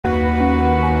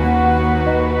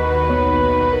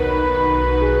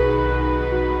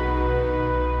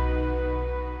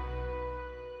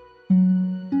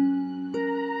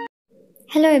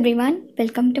Hello everyone,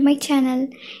 welcome to my channel.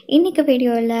 இன்னைக்கு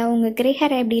வீடியோவில் உங்கள் கிரே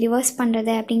ஹேரை எப்படி ரிவர்ஸ்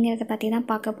பண்ணுறது அப்படிங்கிறத பற்றி தான்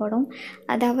பார்க்க போகிறோம்.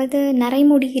 அதாவது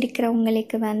நரைமுடி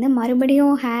இருக்கிறவங்களுக்கு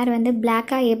மறுபடியும் ஹேர்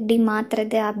பிளாக்காக எப்படி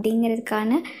மாற்றுறது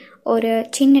அப்படிங்கிறதுக்கான ஒரு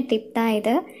சின்ன டிப் தான்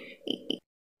இது.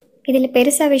 இதில்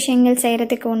பெருசாக விஷயங்கள்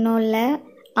செய்கிறதுக்கு ஒன்றும் இல்லை.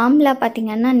 ஆம்லா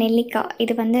பார்த்திங்கன்னா நெல்லிக்காய்,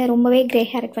 இது ரொம்பவே கிரே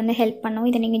ஹேருக்கு ஹெல்ப் பண்ணும்.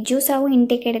 இதை நீங்கள் ஜூஸாகவும்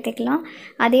இன்டேக் எடுத்துக்கலாம்.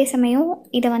 அதே சமயம்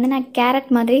இதை நான் கேரட்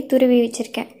மாதிரி துருவி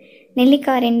வச்சுருக்கேன்.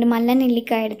 நெல்லிக்காய் 2 மல்ல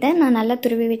நெல்லிக்காய் எடுத்து நான் நல்லா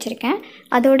துருவி வச்சுருக்கேன்.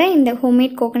 அதோட இந்த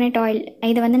ஹோம்மேட் கோகோனட் ஆயில்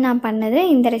இது நான் பண்ணது.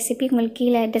 இந்த ரெசிபி உங்களுக்கு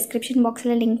கீழே டிஸ்கிரிப்ஷன்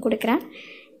பாக்ஸில் லிங்க் கொடுக்குறேன்.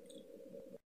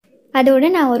 அதோடு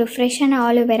நான் ஒரு ஃப்ரெஷ்ஷான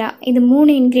ஆலோவேரா, இது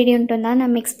 3 இன்க்ரீடியண்ட்டும் தான்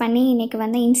நான் மிக்ஸ் பண்ணி இன்றைக்கி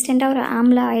இன்ஸ்டண்ட்டாக ஒரு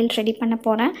ஆம்லா ஆயில் ரெடி பண்ண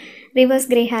போகிறேன். ரிவர்ஸ்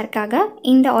கிரே ஹேருக்காக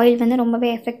இந்த ஆயில் ரொம்பவே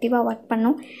எஃபெக்டிவாக ஒர்க்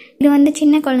பண்ணும். இது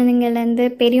சின்ன குழந்தைங்கள்லேருந்து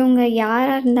பெரியவங்க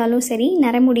யாராக இருந்தாலும் சரி,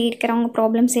 நரமுடி இருக்கிறவங்க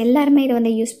ப்ராப்ளம்ஸ் எல்லாருமே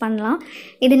இது யூஸ் பண்ணலாம்.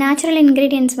 இது நேச்சுரல்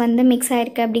இன்க்ரீடியன்ட்ஸ் மிக்ஸ்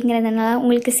ஆகிருக்கு அப்படிங்கிறதுனால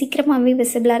உங்களுக்கு சீக்கிரமாகவே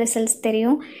விசிபிளாக ரிசல்ட்ஸ்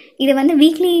தெரியும். இது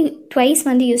வீக்லி ட்வைஸ்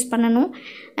யூஸ் பண்ணணும்.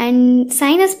 அண்ட்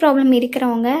சைனஸ் ப்ராப்ளம்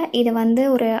இருக்கிறவங்க இதை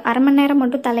ஒரு அரை மணி நேரம்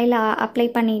மட்டும் தலையில் அப்ளை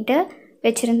பண்ணிவிட்டு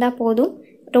வச்சுருந்தா போதும்.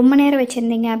 ரொம்ப நேரம்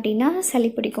வச்சுருந்தீங்க அப்படின்னா சளி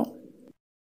பிடிக்கும்.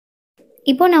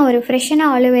 இப்போது நான் ஒரு ஃப்ரெஷ்ஷான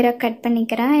ஆலோவேரா கட்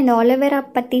பண்ணிக்கிறேன். இந்த ஆலோவேரா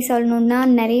பற்றி சொல்லணுன்னா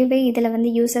நிறையவே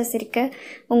இதில் யூசஸ் இருக்குது.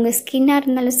 உங்கள் ஸ்கின்னாக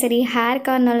இருந்தாலும் சரி,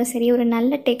 ஹேர்க்காக இருந்தாலும் சரி, ஒரு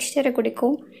நல்ல டெக்ஸ்டரை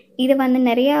கொடுக்கும். இது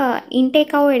நிறையா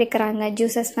இன்டேக்காகவும் எடுக்கிறாங்க.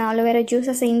 ஜூஸஸ், ஆலோவேரா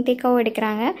ஜூஸஸ் இன்டேக்காகவும்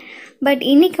எடுக்கிறாங்க. பட்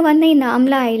இன்றைக்கி இந்த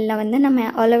ஆம்லா ஆயிலில் நம்ம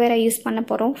ஆலோவேரா யூஸ் பண்ண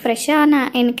போகிறோம். ஃப்ரெஷ்ஷாக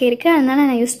எனக்கு இருக்குது, அதனால்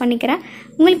நான் யூஸ் பண்ணிக்கிறேன்.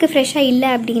 உங்களுக்கு ஃப்ரெஷ்ஷாக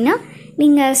இல்லை அப்படின்னா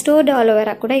நீங்கள் ஸ்டோர்டு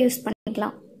ஆலோவேரா கூட யூஸ்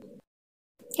பண்ணிக்கலாம்.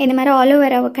 இந்த மாதிரி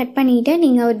ஆலோவேராவை கட் பண்ணிவிட்டு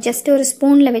நீங்கள் ஜஸ்ட் ஒரு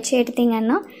ஸ்பூனில் வச்சு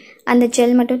எடுத்திங்கன்னா அந்த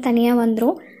ஜெல் மட்டும் தனியாக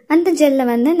வந்துடும். அந்த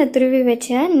ஜெல்லை இந்த துருவி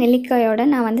வச்ச நெல்லிக்காயோடு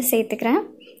நான் சேர்த்துக்கிறேன்.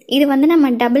 இது நம்ம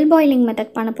டபுள் பாயிலிங்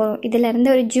மெத்தட் பண்ண போகிறோம். இதிலேருந்து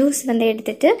ஒரு ஜூஸ்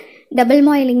எடுத்துகிட்டு டபுள்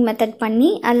பாயிலிங் மெத்தட்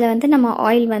பண்ணி அதில் நம்ம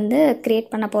ஆயில்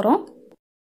க்ரியேட் பண்ண போகிறோம்.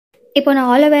 இப்போ நான்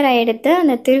ஆலோவேரா எடுத்து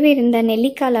அந்த துருவி இருந்த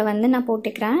நெல்லிக்காயில் நான்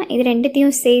போட்டுக்கிறேன். இது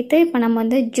ரெண்டுத்தையும் சேர்த்து இப்போ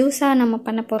நம்ம ஜூஸாக நம்ம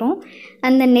பண்ண போகிறோம்.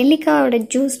 அந்த நெல்லிக்காயோட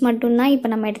ஜூஸ் மட்டும்தான் இப்போ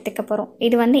நம்ம எடுத்துக்க போகிறோம்.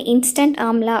 இது இன்ஸ்டன்ட்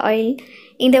ஆம்லா ஆயில்.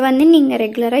 இதை நீங்கள்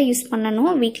ரெகுலராக யூஸ்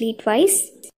பண்ணணும், வீக்லி ட்வைஸ்.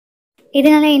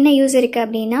 இதனால் என்ன யூஸ் இருக்குது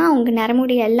அப்படின்னா, உங்கள்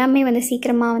நரமுடி எல்லாமே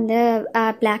சீக்கிரமாக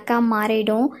பிளாக்காக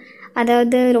மாறிடும்.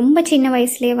 அதாவது ரொம்ப சின்ன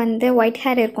வயசுலேயே ஒயிட்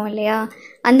ஹேர் இருக்கும் இல்லையா,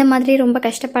 அந்த மாதிரி ரொம்ப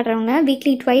கஷ்டப்படுறவங்க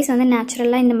வீக்லி ட்வைஸ்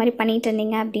நேச்சுரலாக இந்த மாதிரி பண்ணிகிட்டு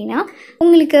இருந்தீங்க அப்படின்னா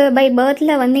உங்களுக்கு பை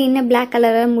பர்த்தில் என்ன பிளாக்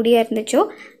கலராக முடியாக இருந்துச்சோ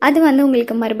அது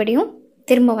உங்களுக்கு மறுபடியும்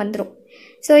திரும்ப வந்துடும்.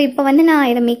 ஸோ இப்போ நான்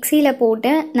இதை மிக்சியில்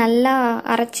போட்டு நல்லா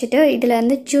அரைச்சிட்டு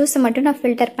இதில் ஜூஸை மட்டும் நான்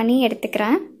ஃபில்டர் பண்ணி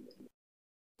எடுத்துக்கிறேன்.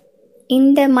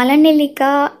 இந்த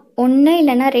மலநெல்லிக்காய் 1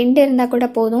 இல்லைனா 2 இருந்தால் கூட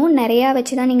போதும். நிறையா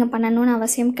வச்சு தான் நீங்கள் பண்ணணும்னு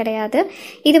அவசியம் கிடையாது.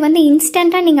 இது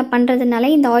இன்ஸ்டண்ட்டாக நீங்கள் பண்ணுறதுனால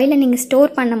இந்த ஆயிலை நீங்கள்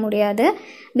ஸ்டோர் பண்ண முடியாது.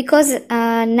 பிகாஸ்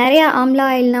நிறையா ஆம்லா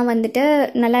ஆயில்னால்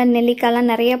நல்லா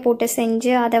நெல்லிக்காயெலாம் நிறையா போட்டு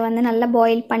செஞ்சு அதை நல்லா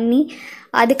பாயில் பண்ணி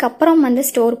அதுக்கப்புறம்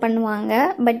ஸ்டோர்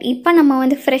பண்ணுவாங்க. பட் இப்போ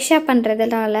நம்ம ஃப்ரெஷ்ஷாக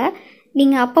பண்ணுறதுனால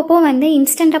நீங்கள் அப்பப்போ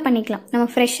இன்ஸ்டண்ட்டாக பண்ணிக்கலாம். நம்ம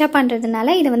ஃப்ரெஷ்ஷாக பண்ணுறதுனால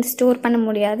இதை ஸ்டோர் பண்ண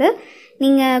முடியாது.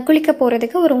 நீங்கள் குளிக்க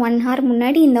போகிறதுக்கு ஒரு 1 hour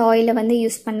முன்னாடி இந்த ஆயிலை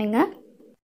யூஸ் பண்ணுங்கள்.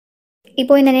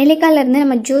 இப்போ இந்த நெல்லிக்காயிலேருந்து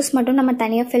நம்ம ஜூஸ் மட்டும் நம்ம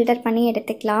தனியாக ஃபில்டர் பண்ணி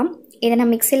எடுத்துக்கலாம். இதை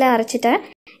நான் மிக்சியில் அரைச்சிட்டேன்.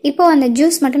 இப்போது அந்த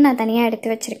ஜூஸ் மட்டும் நான் தனியாக எடுத்து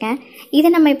வச்சுருக்கேன். இதை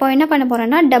நம்ம இப்போ என்ன பண்ண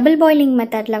போகிறோம்னா டபுள் பாயிலிங்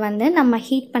மெத்தடில் நம்ம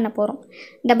ஹீட் பண்ண போகிறோம்.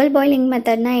 டபுள் பாயிலிங்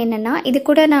மெத்தட்னா என்னென்னா, இது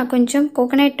கூட நான் கொஞ்சம்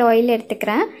கோகோனட் ஆயில்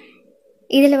எடுத்துக்கிறேன்.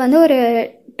 இதில் ஒரு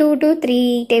 2 to 3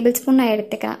 டேபிள் ஸ்பூன் நான்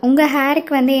எடுத்துக்கிறேன். உங்கள்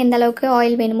ஹேருக்கு எந்த அளவுக்கு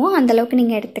ஆயில் வேணுமோ அந்தளவுக்கு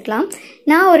நீங்கள் எடுத்துக்கலாம்.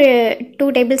 நான் ஒரு 2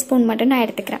 டேபிள் ஸ்பூன் மட்டும் நான்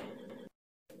எடுத்துக்கிறேன்.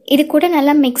 இது கூட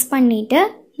நல்லா மிக்ஸ் பண்ணிவிட்டு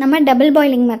நம்ம டபுள்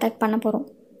பாயிலிங் மெத்தட் பண்ண போகிறோம்.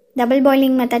 டபுள்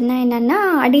பாயிலிங் மெத்தட்னா என்னென்னா,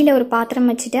 அடியில் ஒரு பாத்திரம்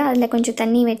வச்சுட்டு அதில் கொஞ்சம்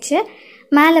தண்ணி வச்சு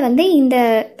மேலே இந்த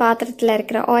பாத்திரத்தில்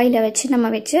இருக்கிற ஆயிலை வச்சு நம்ம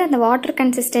வச்சு அந்த வாட்டர்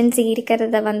கன்சிஸ்டன்சி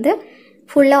இருக்கிறத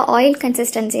ஃபுல்லாக ஆயில்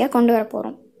கன்சிஸ்டன்சியாக கொண்டு வர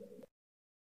போகிறோம்.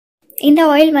 இந்த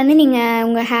ஆயில் நீங்கள்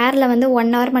உங்கள் ஹேரில்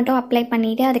 1 hour மட்டும் அப்ளை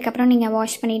பண்ணிவிட்டு அதுக்கப்புறம் நீங்கள்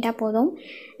வாஷ் பண்ணிட்டா போதும்.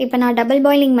 இப்போ நான் டபுள்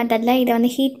பாயிலிங் மெத்தடில்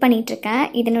இதை ஹீட் பண்ணிகிட்ருக்கேன்.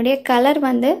 இதனுடைய கலர்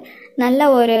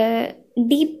நல்ல ஒரு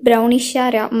டீப்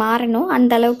ப்ரௌனிஷாக மாறணும்.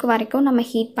 அந்த அளவுக்கு வரைக்கும் நம்ம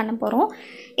ஹீட் பண்ண போகிறோம்.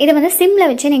 இதை சிம்மில்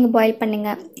வச்சு நீங்கள் பாயில்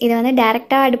பண்ணுங்கள். இதை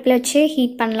டைரெக்டாக அடுப்பில் வச்சு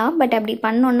ஹீட் பண்ணலாம். பட் அப்படி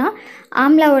பண்ணோன்னா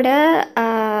ஆம்லாவோட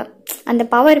அந்த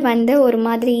பவர் ஒரு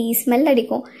மாதிரி ஸ்மெல்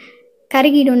அடிக்கும்,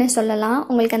 கருகிடும்னு சொல்லலாம்.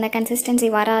 உங்களுக்கு அந்த கன்சிஸ்டன்சி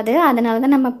வராது. அதனால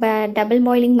தான் நம்ம இப்போ டபுள்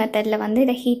பாயிலிங் மெத்தடில்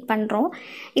இதை ஹீட் பண்ணுறோம்.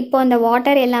 இப்போ அந்த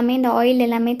வாட்டர் எல்லாமே, இந்த ஆயில்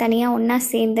எல்லாமே தனியாக ஒன்றா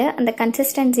சேர்ந்து அந்த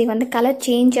கன்சிஸ்டன்சி கலர்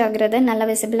சேஞ்ச் ஆகுறது நல்லா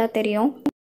விசிபிளாக தெரியும்.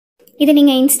 இது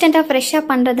நீங்கள் இன்ஸ்டண்ட்டாக ஃப்ரெஷ்ஷாக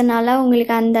பண்ணுறதுனால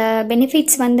உங்களுக்கு அந்த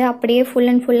பெனிஃபிட்ஸ் அப்படியே ஃபுல்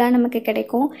அண்ட் ஃபுல்லாக நமக்கு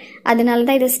கிடைக்கும். அதனால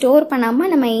தான் இதை ஸ்டோர்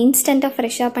பண்ணாமல் நம்ம இன்ஸ்டண்ட்டாக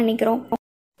ஃப்ரெஷ்ஷாக பண்ணிக்கிறோம்.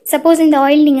 சப்போஸ் இந்த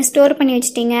ஆயில் நீங்கள் ஸ்டோர் பண்ணி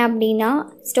வச்சிட்டிங்க அப்படின்னா,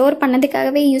 ஸ்டோர்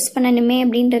பண்ணதுக்காகவே யூஸ் பண்ணணுமே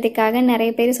அப்படின்றதுக்காக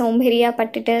நிறைய பேர் சோம்பேறியாக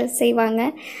பட்டுட்டு செய்வாங்க.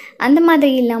 அந்த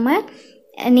மாதிரி இல்லாமல்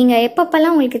நீங்கள்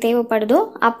எப்பப்போல்லாம் உங்களுக்கு தேவைப்படுதோ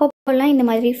அப்பப்போல்லாம் இந்த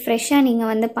மாதிரி ஃப்ரெஷ்ஷாக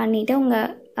நீங்கள் வந்து பண்ணிவிட்டு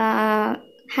உங்கள்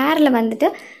ஹேரில் வந்துட்டு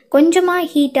கொஞ்சமாக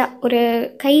ஹீட்டாக ஒரு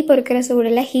கை பொறுக்கிற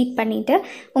சூடில் ஹீட் பண்ணிவிட்டு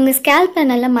உங்கள் ஸ்கேல்பில்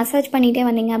நல்லா மசாஜ் பண்ணிகிட்டே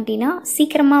வந்தீங்க அப்படின்னா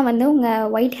சீக்கிரமாக வந்து உங்கள்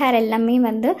ஒயிட் ஹேர் எல்லாமே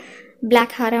வந்து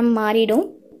பிளாக் ஹேராக மாறிடும்.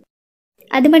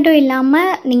 அது மட்டும்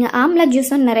இல்லாமல் நீங்கள் ஆம்லா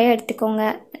ஜூஸும் நிறைய எடுத்துக்கோங்க.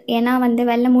 ஏன்னா வந்து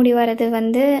வெள்ளை முடி வர்றது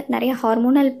வந்து நிறைய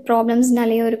ஹார்மோனல்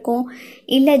ப்ராப்ளம்ஸ்னாலேயும் இருக்கும்,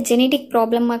 இல்லை ஜெனட்டிக்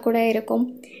ப்ராப்ளமாக கூட இருக்கும்.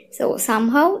 ஸோ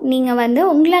சம்ஹவ் நீங்கள் வந்து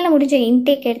உங்களால் முடிஞ்ச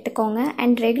இன்டேக் எடுத்துக்கோங்க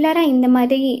அண்ட் ரெகுலராக இந்த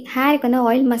மாதிரி ஹேருக்கு வந்து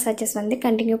ஆயில் மசாஜஸ் வந்து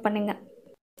கண்டினியூ பண்ணுங்கள்.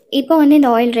 இப்போ வந்து இந்த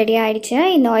ஆயில் ரெடி ஆகிடுச்சு.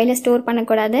 இந்த ஆயிலை ஸ்டோர்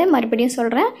பண்ணக்கூடாது. மறுபடியும்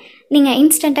சொல்கிறேன், நீங்கள்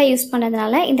இன்ஸ்டண்ட்டாக யூஸ்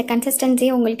பண்ணதுனால இந்த கன்சிஸ்டன்சி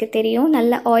உங்களுக்கு தெரியும்.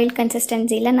 நல்ல ஆயில்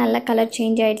கன்சிஸ்டன்சியில் நல்ல கலர்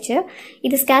சேஞ்ச் ஆகிடுச்சு.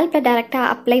 இது ஸ்கேல்பில்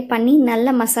டேரெக்டாக அப்ளை பண்ணி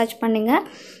நல்லா மசாஜ் பண்ணுங்கள்.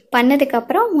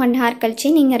 பண்ணதுக்கப்புறம் 1 hour கழிச்சு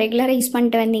நீங்கள் ரெகுலராக யூஸ்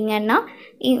பண்ணிட்டு வந்தீங்கன்னா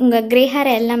உங்கள் க்ரே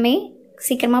ஹேர் எல்லாமே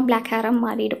சீக்கிரமாக பிளாக் ஹேராக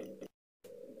மாறிடும்.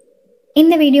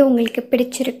 இந்த வீடியோ உங்களுக்கு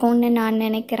பிடிச்சிருக்கும்னு நான்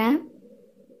நினைக்கிறேன்.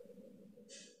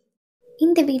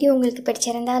 இந்த வீடியோ உங்களுக்கு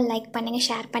பிடிச்சிருந்தால் லைக் பண்ணுங்கள்,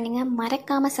 ஷேர் பண்ணுங்கள்,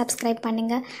 மறக்காமல் சப்ஸ்கிரைப்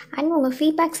பண்ணுங்கள் அண்ட் உங்கள்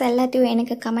ஃபீட்பேக்ஸ் எல்லாத்தையும்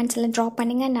எனக்கு கமெண்ட்ஸில் ட்ராப்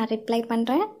பண்ணுங்கள். நான் ரிப்ளை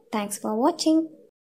பண்ணுறேன். தேங்க்ஸ் ஃபார் வாட்சிங்.